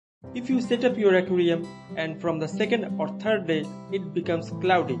If you set up your aquarium and from the second or third day it becomes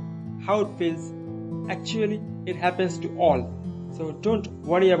cloudy, how it feels? Actually, it happens to all, so don't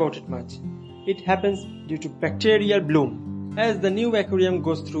worry about it much. It happens due to bacterial bloom. As the new aquarium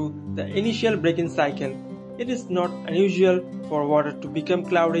goes through the initial break-in cycle, it is not unusual for water to become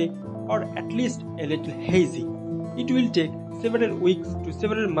cloudy or at least a little hazy. It will take several weeks to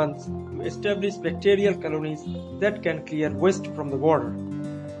several months to establish bacterial colonies that can clear waste from the water.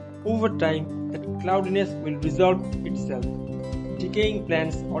 Over time, that cloudiness will resolve itself. Decaying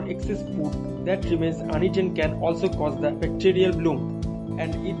plants or excess food that remains uneaten can also cause the bacterial bloom,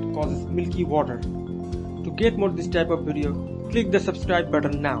 and it causes milky water. To get more this type of video, click the subscribe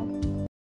button now.